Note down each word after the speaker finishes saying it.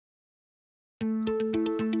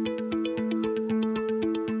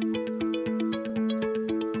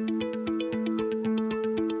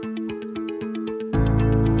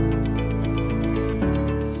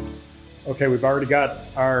Okay, we've already got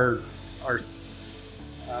our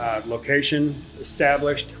location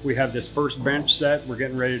established. We have this first bench set. We're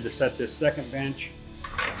getting ready to set this second bench.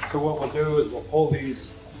 So what we'll do is we'll pull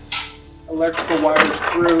these electrical wires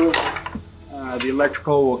through. The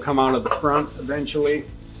electrical will come out of the front eventually.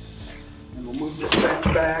 And we'll move this bench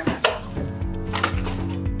back.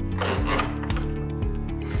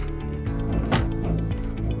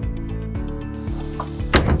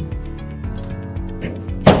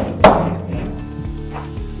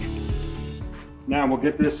 Now we'll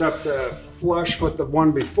get this up to flush with the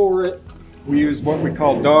one before it. We use what we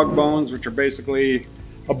call dog bones, which are basically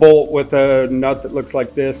a bolt with a nut that looks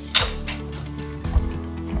like this.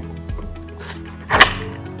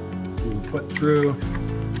 We'll put through,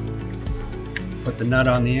 put the nut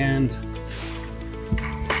on the end.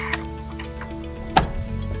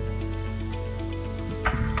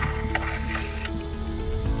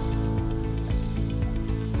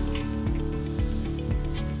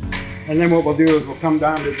 And then what we'll do is we'll come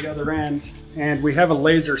down to the other end, and we have a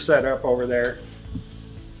laser set up over there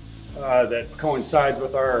that coincides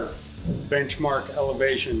with our benchmark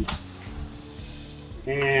elevations.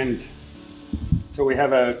 And so we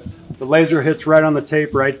have the laser hits right on the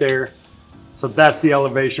tape right there. So that's the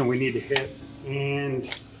elevation we need to hit. And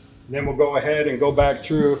then we'll go ahead and go back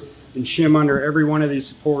through and shim under every one of these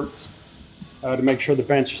supports to make sure the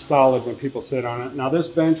bench is solid when people sit on it. Now this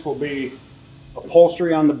bench will be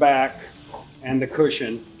upholstery on the back and the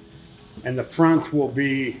cushion, and the front will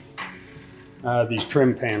be these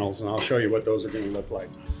trim panels, and I'll show you what those are going to look like.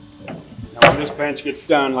 Now when this bench gets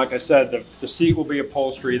done, like I said, the seat will be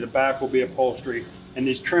upholstery, the back will be upholstery, and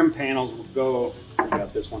these trim panels will go, I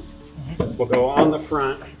got this one, will go on the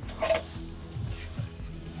front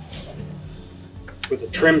with a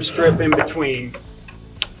trim strip in between.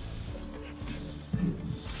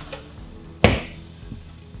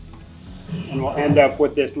 And we'll end up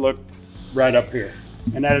with this look right up here.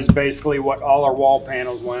 And that is basically what all our wall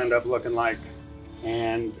panels will end up looking like,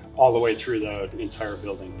 and all the way through the entire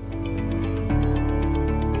building.